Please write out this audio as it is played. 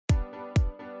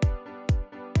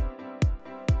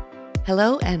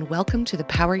Hello, and welcome to the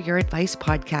Power Your Advice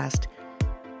podcast.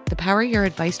 The Power Your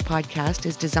Advice podcast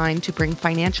is designed to bring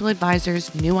financial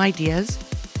advisors new ideas,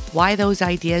 why those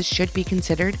ideas should be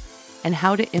considered, and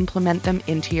how to implement them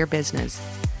into your business.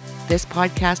 This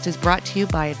podcast is brought to you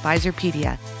by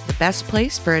Advisorpedia, the best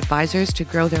place for advisors to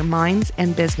grow their minds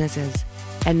and businesses.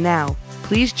 And now,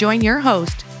 please join your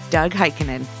host, Doug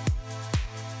Heikkinen.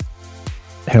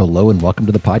 Hello, and welcome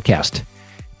to the podcast.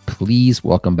 Please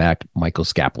welcome back Michael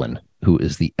Skaplin, who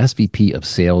is the SVP of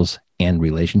Sales and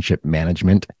Relationship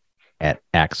Management at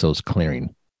Axos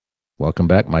Clearing. Welcome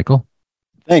back, Michael.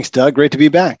 Thanks, Doug. Great to be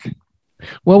back.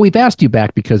 Well, we've asked you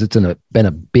back because it's been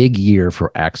a big year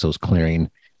for Axos Clearing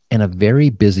and a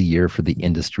very busy year for the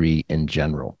industry in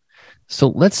general. So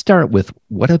let's start with,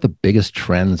 what are the biggest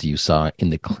trends you saw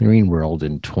in the clearing world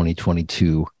in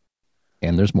 2022?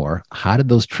 And there's more. How did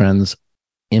those trends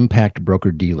impact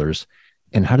broker-dealers,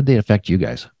 and how did they affect you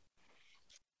guys?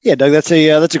 Yeah, Doug, that's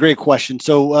a great question.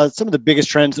 So some of the biggest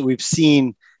trends that we've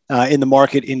seen in the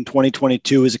market in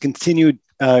 2022 is a continued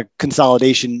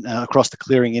consolidation across the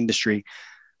clearing industry.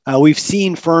 We've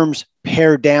seen firms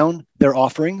pare down their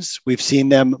offerings. We've seen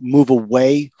them move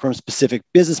away from specific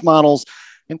business models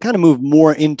and kind of move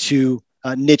more into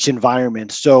niche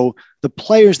environments. So the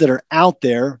players that are out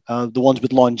there, the ones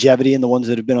with longevity and the ones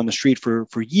that have been on the street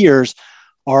for years,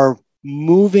 are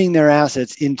moving their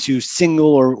assets into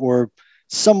single or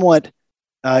somewhat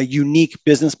unique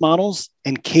business models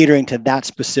and catering to that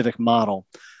specific model.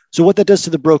 So what that does to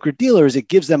the broker-dealer is it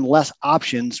gives them less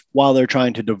options while they're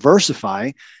trying to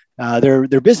diversify their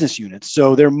business units.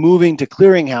 So they're moving to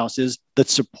clearinghouses that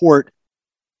support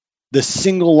the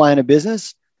single line of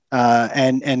business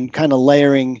and kind of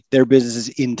layering their businesses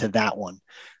into that one.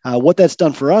 What that's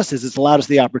done for us is it's allowed us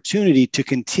the opportunity to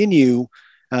continue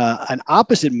an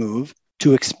opposite move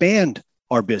to expand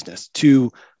our business, to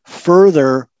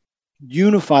further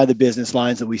unify the business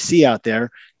lines that we see out there,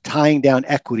 tying down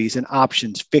equities and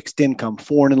options, fixed income,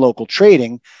 foreign and local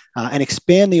trading, and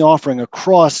expand the offering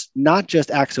across not just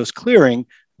Axos Clearing,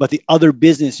 but the other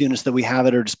business units that we have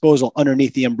at our disposal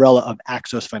underneath the umbrella of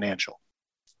Axos Financial.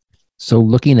 So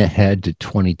looking ahead to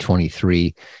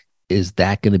 2023, is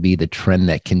that going to be the trend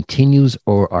that continues,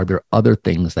 or are there other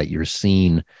things that you're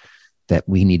seeing that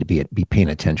we need to be paying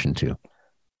attention to?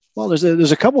 Well,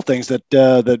 there's a couple things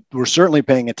that we're certainly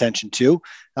paying attention to.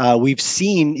 We've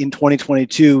seen in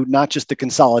 2022 not just the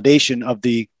consolidation of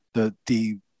the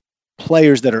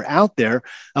players that are out there.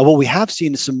 What we have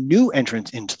seen is some new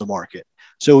entrants into the market.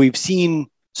 So we've seen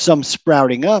some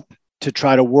sprouting up to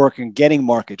try to work and getting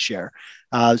market share.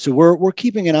 So we're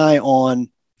keeping an eye on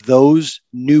those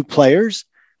new players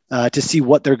to see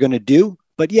what they're going to do.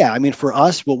 But yeah, I mean, for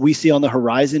us, what we see on the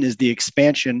horizon is the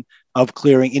expansion of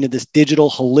clearing into this digital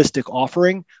holistic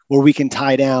offering where we can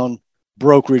tie down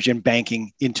brokerage and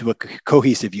banking into a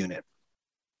cohesive unit.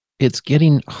 It's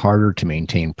getting harder to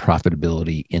maintain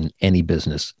profitability in any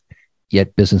business,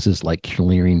 yet businesses like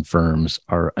clearing firms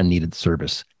are a needed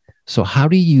service. So how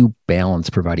do you balance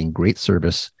providing great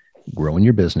service, growing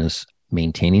your business,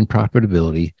 maintaining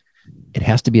profitability? It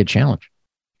has to be a challenge.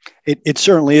 It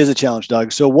certainly is a challenge,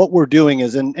 Doug. So what we're doing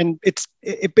is, and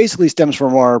it basically stems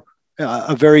from our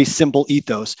a very simple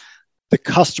ethos. The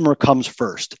customer comes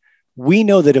first. We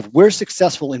know that if we're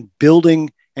successful in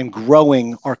building and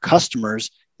growing our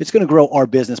customers, it's going to grow our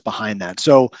business behind that.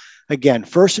 So again,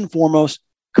 first and foremost,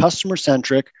 customer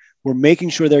centric. We're making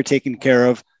sure they're taken care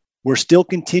of. We're still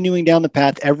continuing down the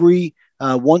path. Every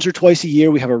once or twice a year,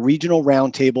 we have a regional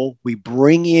roundtable. We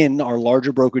bring in our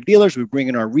larger broker dealers. We bring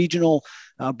in our regional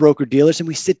broker dealers, and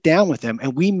we sit down with them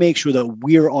and we make sure that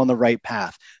we're on the right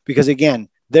path. Because again,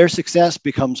 their success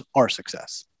becomes our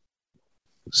success.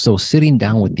 So sitting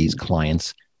down with these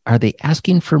clients, are they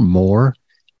asking for more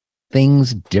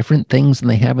things, different things than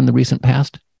they have in the recent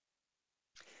past?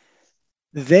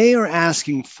 They are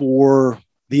asking for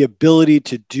the ability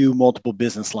to do multiple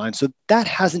business lines. So that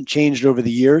hasn't changed over the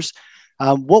years.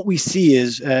 What we see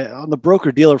is on the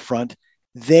broker dealer front,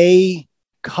 they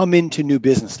come into new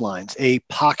business lines. A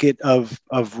pocket of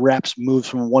reps moves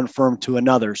from one firm to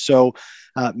another. So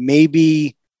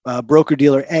maybe broker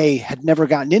dealer A had never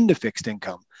gotten into fixed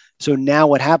income. So now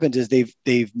what happens is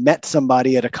they've met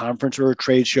somebody at a conference or a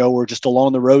trade show or just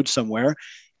along the road somewhere,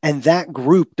 and that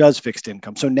group does fixed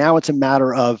income. So now it's a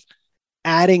matter of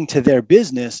adding to their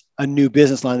business a new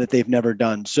business line that they've never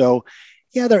done. So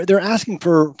yeah, they're asking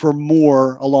for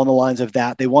more along the lines of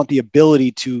that. They want the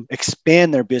ability to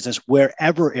expand their business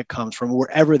wherever it comes from,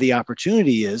 wherever the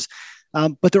opportunity is.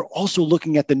 But they're also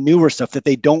looking at the newer stuff that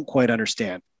they don't quite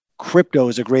understand. Crypto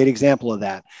is a great example of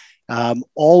that.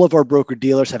 All of our broker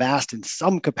dealers have asked in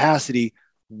some capacity,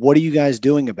 what are you guys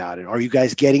doing about it? Are you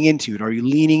guys getting into it? Are you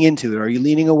leaning into it? Are you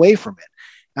leaning away from it?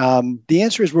 The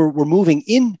answer is we're moving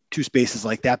into spaces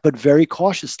like that, but very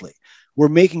cautiously. We're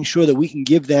making sure that we can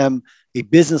give them a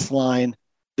business line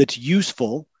that's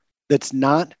useful, that's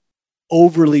not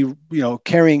overly,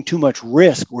 carrying too much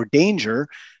risk or danger.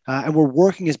 And we're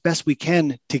working as best we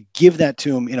can to give that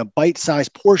to them in a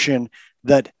bite-sized portion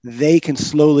that they can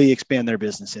slowly expand their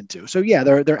business into. So yeah,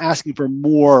 they're asking for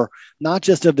more, not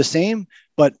just of the same,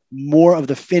 but more of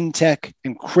the fintech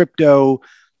and crypto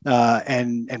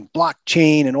and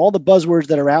blockchain and all the buzzwords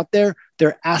that are out there.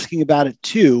 They're asking about it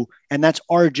too, and that's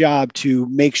our job to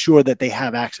make sure that they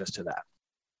have access to that.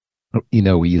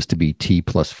 We used to be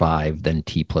T+5, then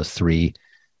T+3,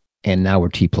 and now we're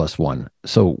T+1.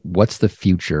 So what's the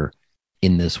future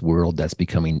in this world that's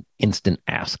becoming instant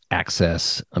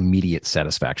access, immediate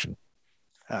satisfaction?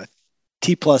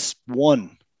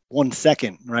 T+1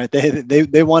 second, right?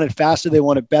 They want it faster. They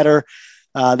want it better.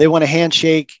 They want a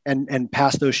handshake and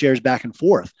pass those shares back and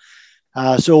forth.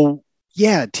 So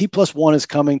yeah, T+1 is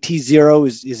coming.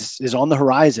 T0 is on the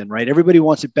horizon, right? Everybody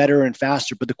wants it better and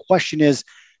faster. But the question is,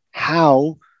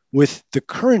 how, with the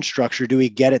current structure, do we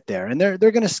get it there? And they're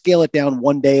going to scale it down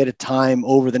one day at a time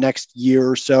over the next year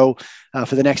or so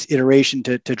for the next iteration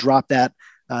to drop that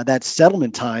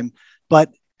settlement time.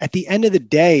 But at the end of the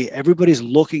day, everybody's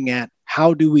looking at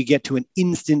how do we get to an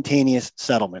instantaneous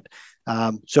settlement?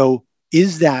 So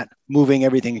is that moving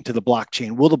everything into the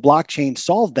blockchain? Will the blockchain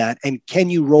solve that? And can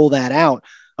you roll that out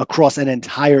across an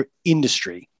entire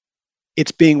industry?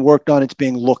 It's being worked on. It's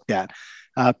being looked at.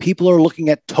 People are looking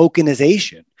at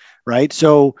tokenization, right?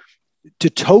 So to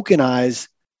tokenize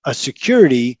a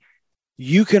security,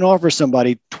 you can offer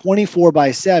somebody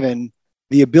 24/7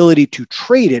 the ability to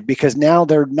trade it, because now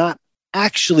they're not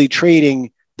actually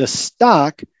trading the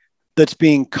stock that's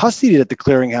being custodied at the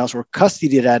clearinghouse or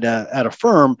custodied at a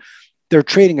firm. They're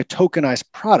trading a tokenized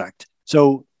product.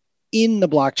 So in the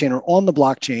blockchain or on the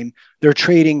blockchain, they're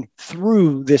trading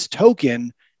through this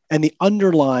token, and the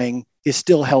underlying is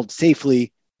still held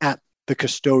safely at the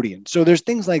custodian. So there's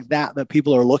things like that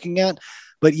people are looking at.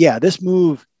 But yeah, this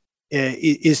move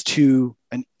is to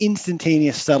an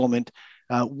instantaneous settlement,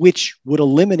 which would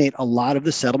eliminate a lot of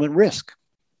the settlement risk.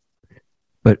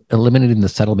 But eliminating the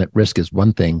settlement risk is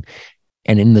one thing.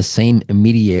 And in the same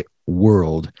immediate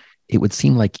world, it would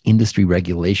seem like industry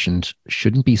regulations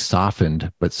shouldn't be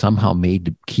softened, but somehow made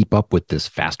to keep up with this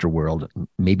faster world,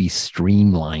 maybe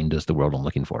streamlined is the word I'm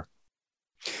looking for.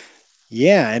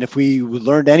 Yeah, and if we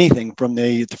learned anything from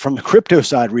the crypto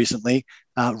side recently,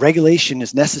 regulation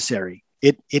is necessary.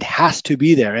 It has to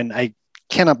be there, and I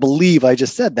cannot believe I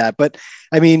just said that. But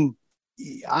I mean,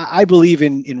 I believe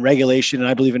in regulation, and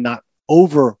I believe in not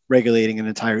over regulating an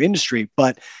entire industry.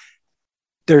 But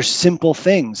there's simple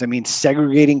things. I mean,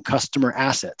 segregating customer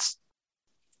assets,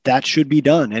 that should be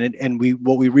done, and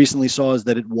what we recently saw is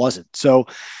that it wasn't. So.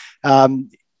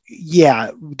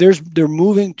 Yeah, they're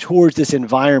moving towards this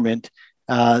environment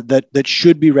that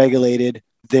should be regulated.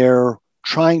 They're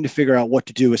trying to figure out what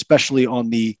to do, especially on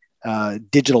the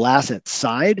digital asset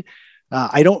side.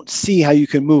 I don't see how you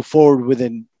can move forward with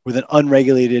an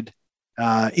unregulated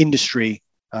industry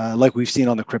like we've seen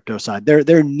on the crypto side.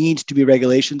 There needs to be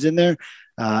regulations in there,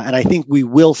 and I think we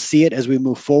will see it as we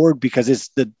move forward, because it's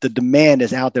the demand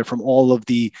is out there from all of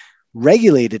the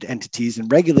regulated entities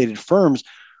and regulated firms.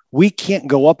 We can't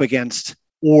go up against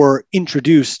or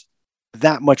introduce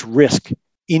that much risk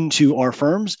into our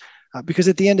firms, because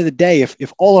at the end of the day,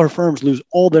 if all our firms lose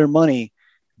all their money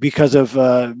because of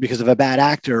a bad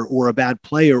actor or a bad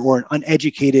player or an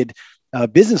uneducated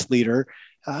business leader,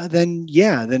 then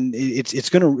it's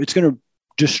gonna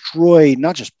destroy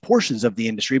not just portions of the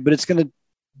industry, but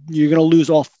you're gonna lose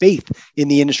all faith in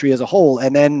the industry as a whole,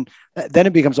 and then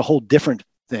it becomes a whole different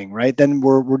thing, right? Then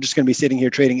we're just going to be sitting here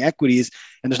trading equities,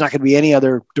 and there's not going to be any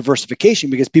other diversification,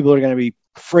 because people are going to be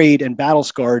afraid and battle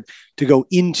scarred to go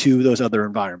into those other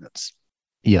environments.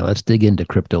 Yeah, let's dig into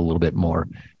crypto a little bit more.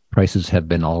 Prices have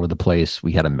been all over the place.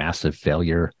 We had a massive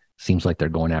failure. Seems like they're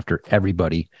going after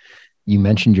everybody. You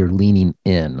mentioned you're leaning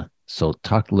in. So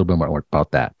talk a little bit more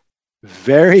about that.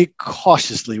 Very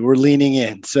cautiously, we're leaning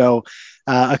in. So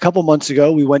a couple months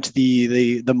ago, we went to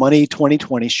the Money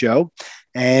 2020 show,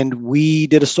 and we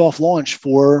did a soft launch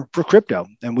for crypto.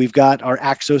 And we've got our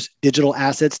Axos Digital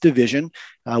Assets division,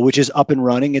 which is up and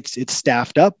running. It's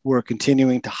staffed up. We're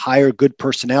continuing to hire good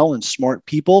personnel and smart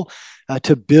people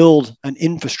to build an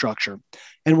infrastructure.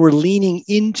 And we're leaning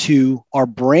into our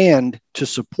brand to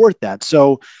support that.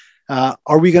 So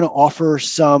are we going to offer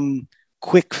some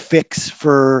quick fix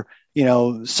for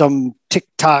some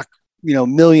TikTok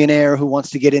millionaire who wants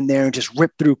to get in there and just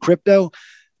rip through crypto?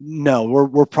 no,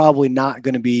 we're probably not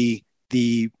going to be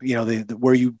the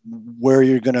where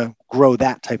you're going to grow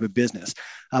that type of business.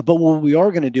 But what we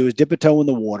are going to do is dip a toe in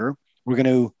the water. We're going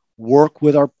to work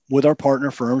with our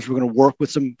partner firms. We're going to work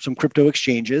with some crypto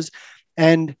exchanges,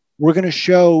 and we're going to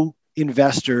show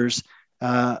investors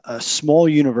a small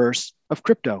universe of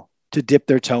crypto to dip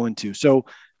their toe into. So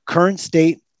current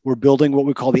state, we're building what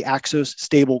we call the Axos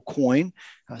stable coin.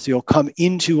 So you'll come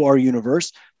into our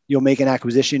universe, you'll make an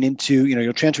acquisition into,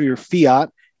 you'll transfer your fiat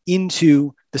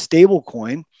into the stable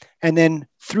coin, and then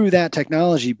through that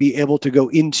technology, be able to go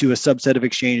into a subset of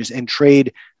exchanges and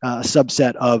trade a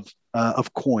subset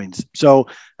of coins. So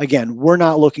again, we're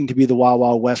not looking to be the Wild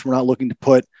Wild West. We're not looking to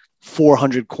put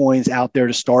 400 coins out there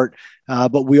to start,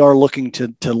 but we are looking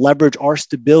to leverage our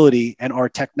stability and our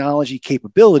technology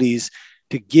capabilities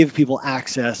to give people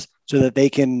access so that they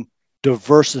can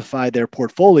diversify their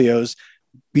portfolios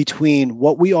between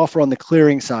what we offer on the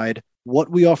clearing side, what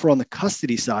we offer on the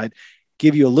custody side,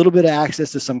 give you a little bit of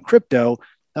access to some crypto,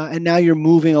 and now you're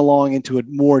moving along into a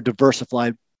more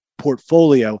diversified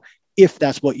portfolio if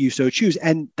that's what you so choose,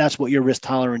 and that's what your risk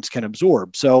tolerance can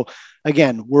absorb. So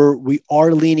again, we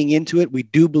are leaning into it. We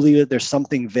do believe that there's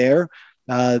something there.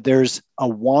 There's a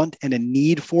want and a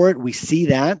need for it. We see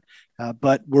that,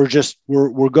 but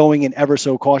we're going in ever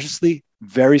so cautiously,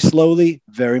 very slowly,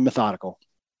 very methodical.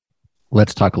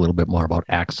 Let's talk a little bit more about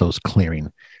Axos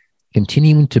Clearing.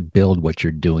 Continuing to build what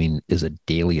you're doing is a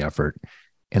daily effort,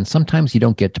 and sometimes you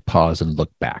don't get to pause and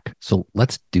look back. So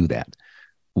let's do that.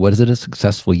 Was it a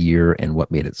successful year, and what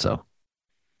made it so?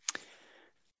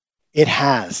 It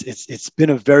has. It's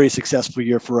been a very successful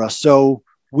year for us. So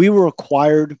we were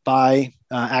acquired by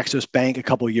Axos Bank a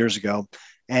couple of years ago,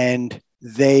 and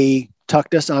they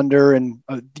tucked us under. And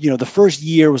the first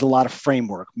year was a lot of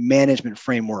framework, management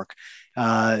framework,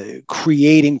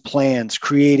 creating plans,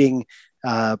 creating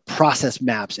process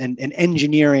maps, and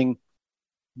engineering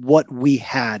what we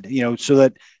had. So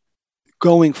that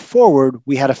going forward,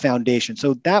 we had a foundation.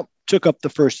 So that took up the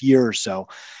first year or so.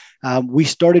 We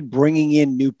started bringing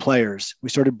in new players. We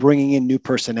started bringing in new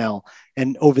personnel.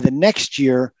 And over the next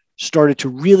year, started to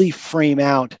really frame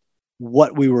out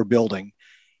what we were building.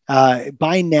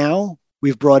 By now,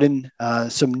 we've brought in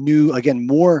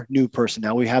more new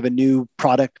personnel. We have a new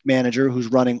product manager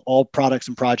who's running all products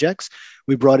and projects.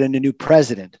 We brought in a new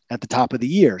president at the top of the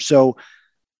year. So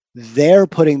they're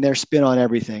putting their spin on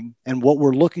everything. And what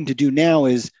we're looking to do now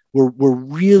is we're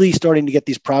really starting to get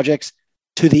these projects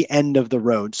to the end of the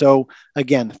road. So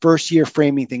again, first year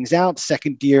framing things out,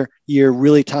 second year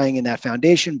really tying in that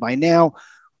foundation. By now,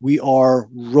 we are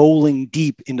rolling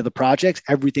deep into the projects.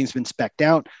 Everything's been spec'd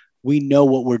out. We know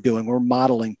what we're doing. We're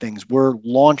modeling things. We're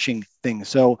launching things.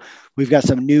 So we've got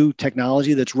some new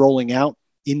technology that's rolling out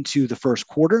into the first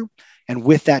quarter. And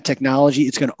with that technology,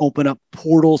 it's going to open up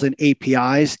portals and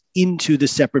APIs into the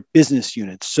separate business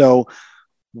units. So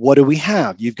what do we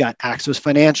have? You've got Axos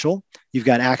Financial. You've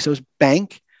got Axos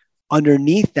Bank.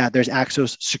 Underneath that, there's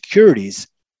Axos Securities.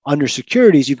 Under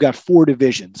Securities, you've got 4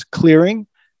 divisions: clearing,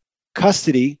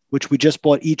 custody, which we just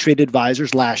bought E-Trade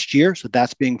Advisors last year. So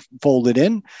that's being folded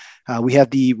in. We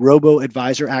have the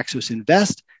robo-advisor Axos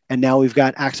Invest, and now we've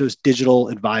got Axos Digital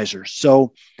Advisors.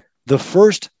 So the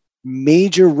first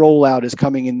major rollout is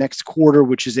coming in next quarter,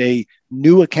 which is a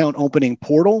new account opening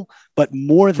portal. But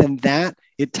more than that,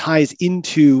 it ties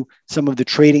into some of the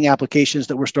trading applications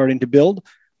that we're starting to build,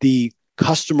 the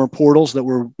customer portals that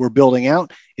we're building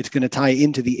out. It's going to tie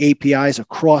into the APIs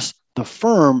across the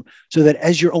firm so that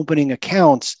as you're opening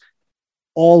accounts,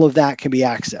 all of that can be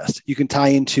accessed. You can tie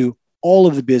into all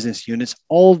of the business units,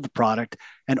 all of the product,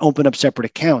 and open up separate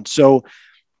accounts. So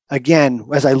again,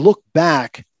 as I look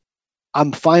back,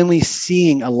 I'm finally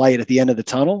seeing a light at the end of the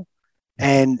tunnel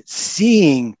and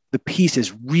seeing the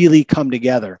pieces really come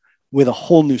together with a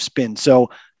whole new spin. So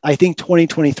I think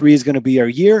 2023 is going to be our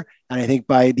year. And I think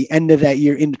by the end of that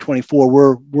year into 24,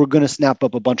 we're going to snap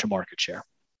up a bunch of market share.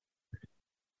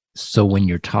 So when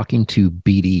you're talking to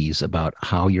BDs about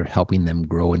how you're helping them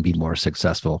grow and be more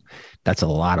successful, that's a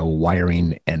lot of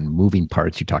wiring and moving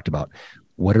parts you talked about.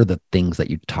 What are the things that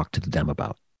you talk to them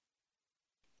about?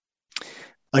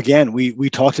 Again, we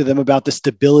talk to them about the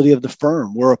stability of the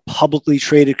firm. We're a publicly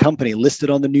traded company listed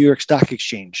on the New York Stock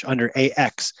Exchange under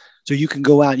AX. So you can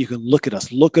go out, you can look at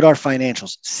us, look at our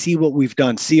financials, see what we've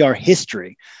done, see our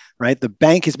history, right? The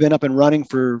bank has been up and running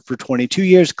for 22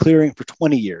 years, clearing for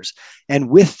 20 years. And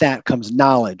with that comes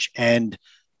knowledge and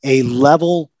a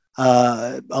level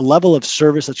of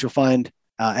service that you'll find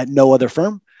at no other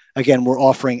firm. Again, we're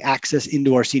offering access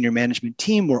into our senior management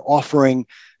team. We're offering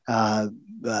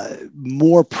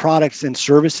more products and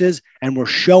services, and we're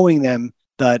showing them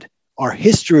that our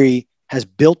history has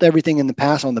built everything in the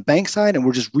past on the bank side, and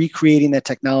we're just recreating that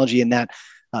technology and that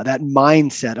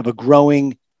mindset of a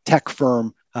growing tech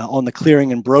firm on the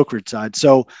clearing and brokerage side.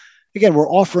 So again, we're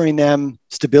offering them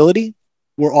stability,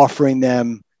 we're offering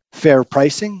them fair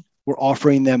pricing, we're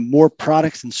offering them more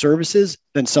products and services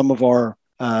than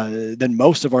than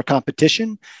most of our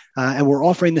competition, and we're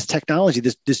offering this technology,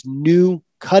 this new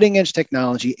cutting edge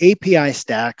technology, API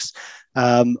stacks,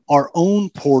 our own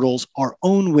portals, our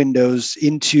own windows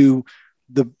into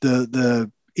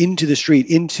into the street,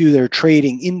 into their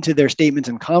trading, into their statements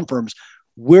and confirms.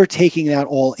 We're taking that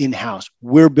all in-house.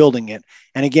 We're building it.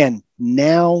 And again,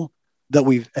 now that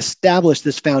we've established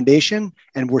this foundation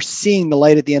and we're seeing the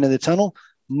light at the end of the tunnel,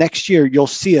 next year you'll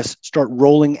see us start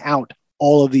rolling out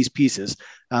all of these pieces.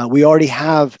 We already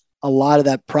have a lot of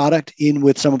that product in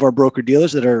with some of our broker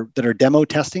dealers that are demo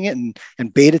testing it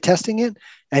and beta testing it.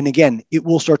 And again, it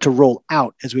will start to roll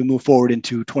out as we move forward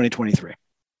into 2023.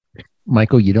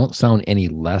 Michael, you don't sound any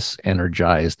less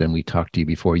energized than we talked to you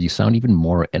before. You sound even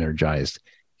more energized.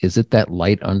 Is it that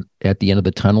light at the end of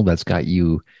the tunnel that's got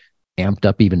you amped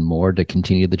up even more to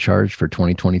continue the charge for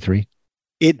 2023?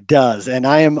 It does. And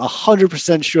I am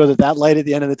 100% sure that light at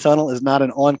the end of the tunnel is not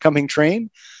an oncoming train,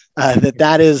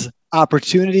 that is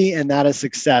opportunity and that is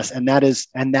success. And that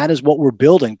is what we're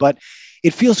building. But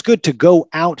it feels good to go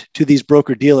out to these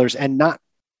broker dealers and not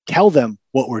tell them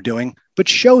what we're doing, but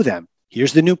show them.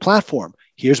 Here's the new platform.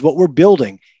 Here's what we're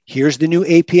building. Here's the new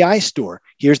API store.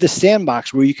 Here's the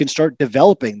sandbox where you can start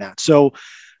developing that. So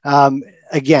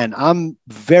again, I'm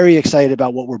very excited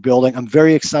about what we're building. I'm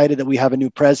very excited that we have a new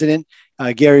president,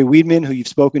 Gary Weidman, who you've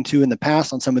spoken to in the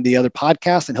past on some of the other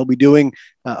podcasts, and he'll be doing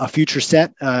a future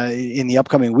set in the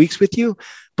upcoming weeks with you.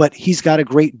 But he's got a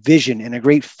great vision and a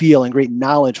great feel and great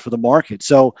knowledge for the market.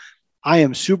 So I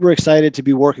am super excited to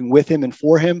be working with him and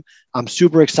for him. I'm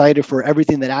super excited for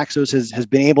everything that Axos has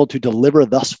been able to deliver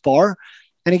thus far.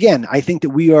 And again, I think that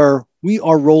we are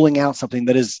rolling out something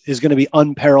that is going to be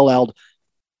unparalleled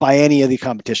by any of the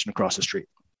competition across the street.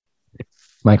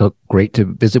 Michael, great to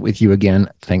visit with you again.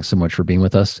 Thanks so much for being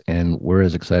with us. And we're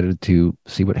as excited to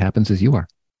see what happens as you are.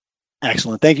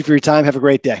 Excellent. Thank you for your time. Have a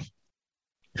great day.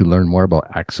 To learn more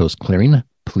about Axos Clearing,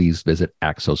 please visit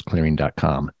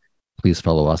axosclearing.com. Please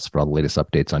follow us for all the latest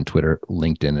updates on Twitter,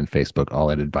 LinkedIn, and Facebook, all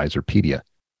at Advisorpedia.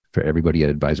 For everybody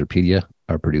at Advisorpedia,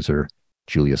 our producer,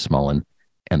 Julia Smolin,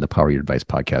 and the Power Your Advice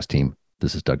podcast team,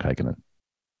 this is Doug Heikkinen.